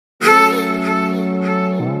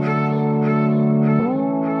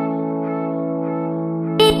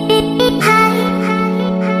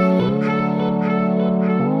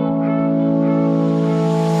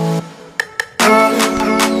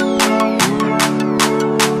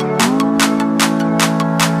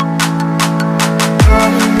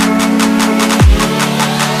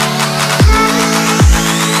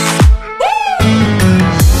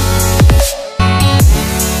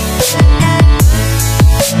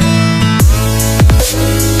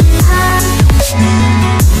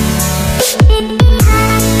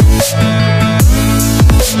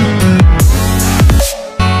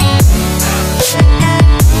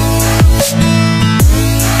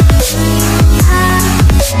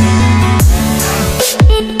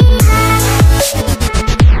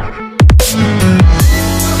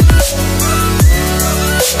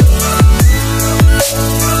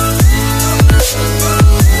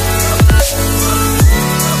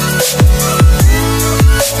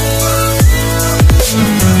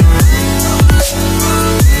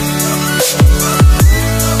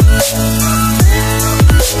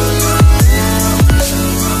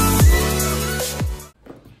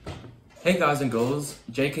Hey guys and girls,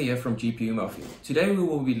 JK here from GPU Mafia. Today we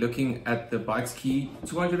will be looking at the BYKSKI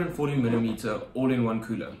 240mm all-in-one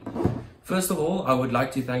cooler. First of all, I would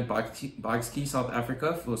like to thank BYKSKI South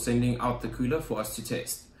Africa for sending out the cooler for us to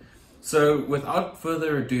test. So without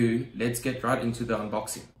further ado, let's get right into the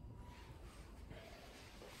unboxing.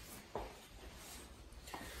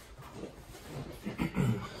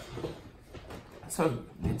 So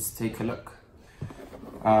let's take a look.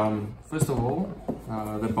 First of all,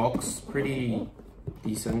 the box pretty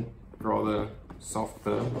decent, rather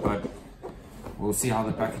softer, but we'll see how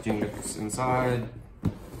the packaging looks inside.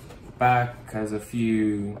 Back has a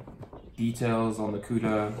few details on the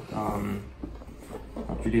cooler,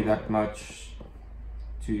 not really that much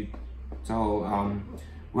to tell.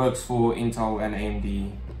 Works for Intel and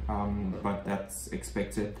AMD, but that's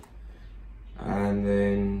expected. And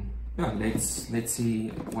then yeah, let's see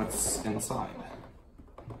what's inside.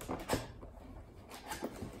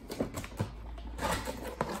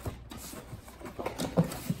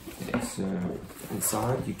 Okay, so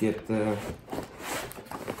inside you get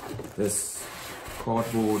this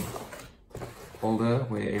cardboard holder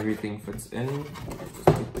where everything fits in. Just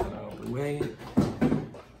put that out of the way.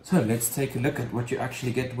 So let's take a look at what you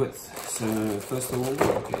actually get with. So first of all,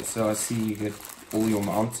 okay, so I see you get all your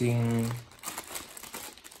mounting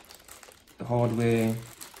hardware.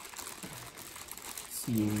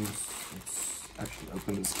 Let's actually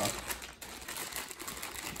open this up.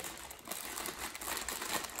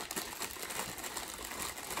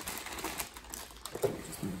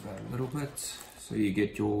 Just move that a little bit. So you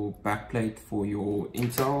get your backplate for your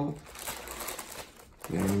Intel,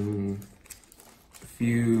 then a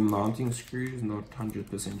few mounting screws, not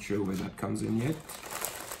 100% sure where that comes in yet.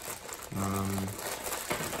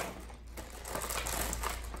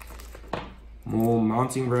 More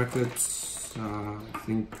mounting brackets. I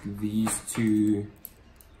think these two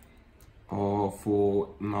are for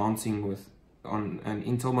mounting on an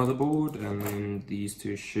Intel motherboard, and then these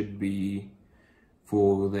two should be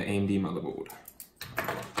for the AMD motherboard.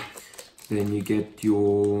 Then you get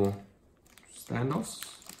your standoffs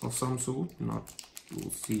of some sort,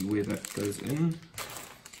 we'll see where that goes in.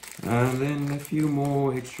 And then a few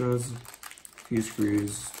more extras, a few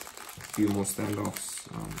screws, a few more standoffs.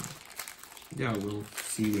 Yeah, we'll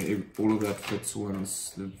see where all of that fits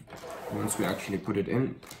once we actually put it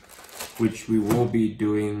in, which we will be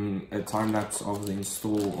doing a time lapse of the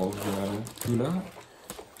install of the cooler.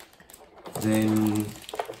 Then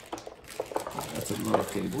that's a lot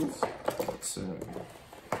of cables. So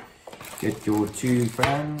get your two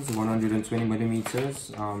fans,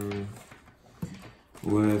 120mm,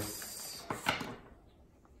 with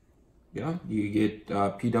you get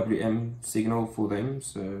PWM signal for them,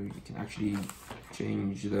 so you can actually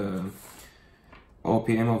change the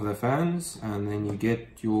RPM of the fans. And then you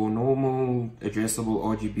get your normal addressable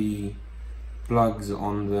RGB plugs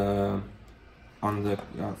on the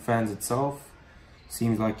fans itself.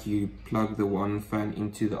 Seems like you plug the one fan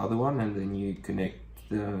into the other one, and then you connect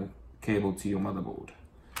the cable to your motherboard.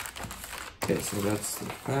 Okay, so that's the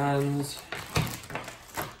fans.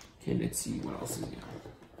 Okay, let's see what else is here.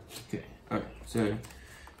 Okay, alright, so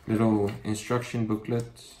little instruction booklet.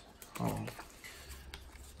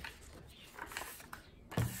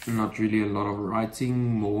 Not really a lot of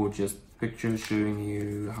writing, more just pictures showing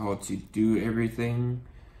you how to do everything.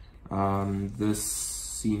 This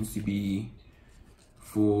seems to be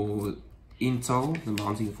for Intel, the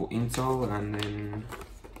mounting for Intel, and then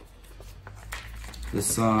the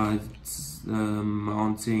sides, the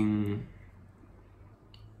mounting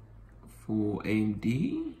for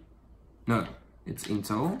AMD. No, it's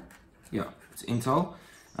Intel. Yeah, it's Intel.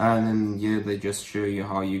 And then yeah, they just show you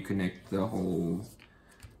how you connect the whole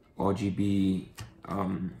RGB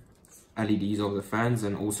LEDs of the fans,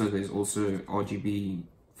 and also there's also RGB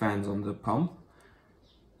fans on the pump.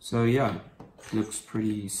 So yeah, looks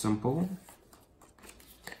pretty simple.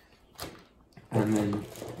 And then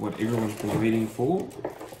what everyone's been waiting for.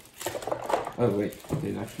 Oh wait,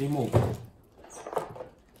 there's actually more.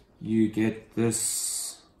 You get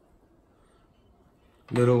this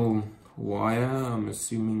little wire, I'm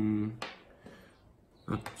assuming,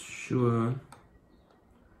 not sure.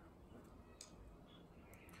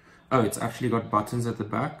 Oh, it's actually got buttons at the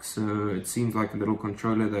back, so it seems like a little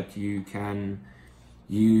controller that you can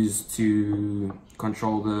use to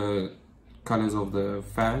control the colors of the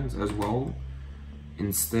fans as well,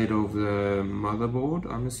 instead of the motherboard,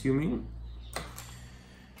 I'm assuming.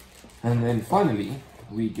 And then finally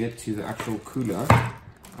we get to the actual cooler,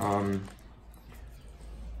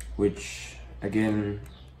 which again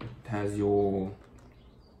has your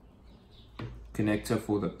connector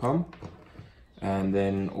for the pump, and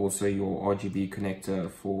then also your RGB connector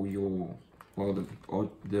for your, well,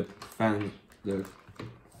 the fan, the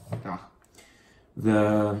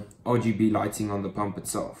RGB lighting on the pump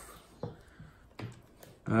itself.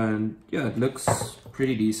 And yeah, it looks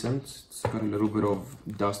pretty decent. It's got a little bit of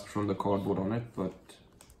dust from the cardboard on it, but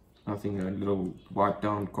nothing a little wipe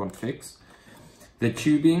down can't fix. The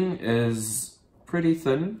tubing is pretty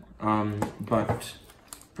thin, but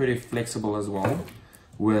pretty flexible as well,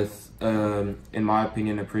 with in my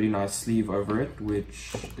opinion a pretty nice sleeve over it,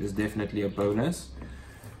 which is definitely a bonus.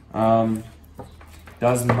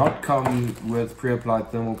 Does not come with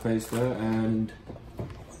pre-applied thermal paste though, and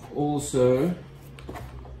also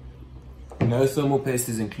no thermal paste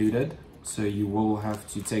is included, so you will have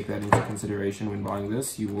to take that into consideration when buying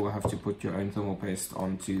this. You will have to put your own thermal paste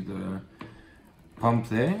onto the pump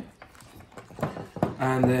there.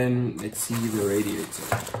 And then let's see, the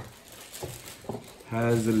radiator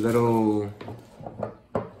has a little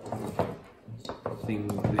thing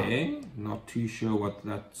there, not too sure what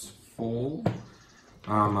that's for.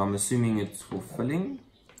 I'm assuming it's for filling.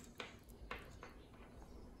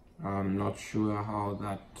 I'm not sure how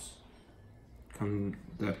that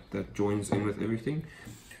joins in with everything.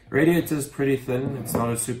 Radiator is pretty thin. It's not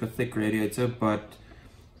a super thick radiator, but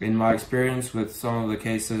in my experience with some of the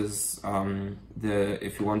cases,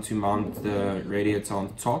 if you want to mount the radiator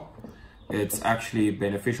on top, it's actually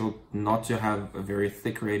beneficial not to have a very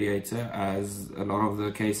thick radiator, as a lot of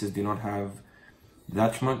the cases do not have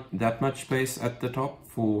that much space at the top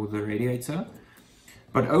for the radiator.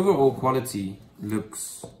 But overall quality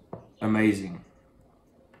looks amazing.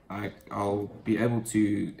 I'll be able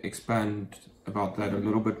to expand about that a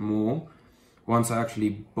little bit more once I actually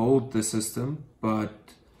build the system, but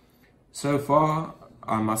so far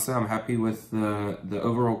I must say I'm happy with the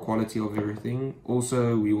overall quality of everything.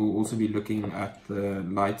 Also, we will also be looking at the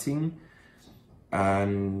lighting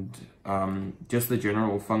and just the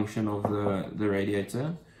general function of the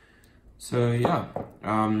radiator. So yeah,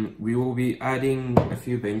 we will be adding a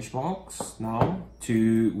few benchmarks now.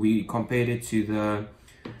 We compared it to the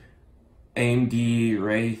AMD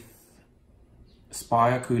Wraith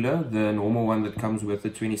Spire cooler, the normal one that comes with the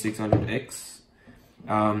 2600X.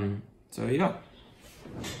 So yeah.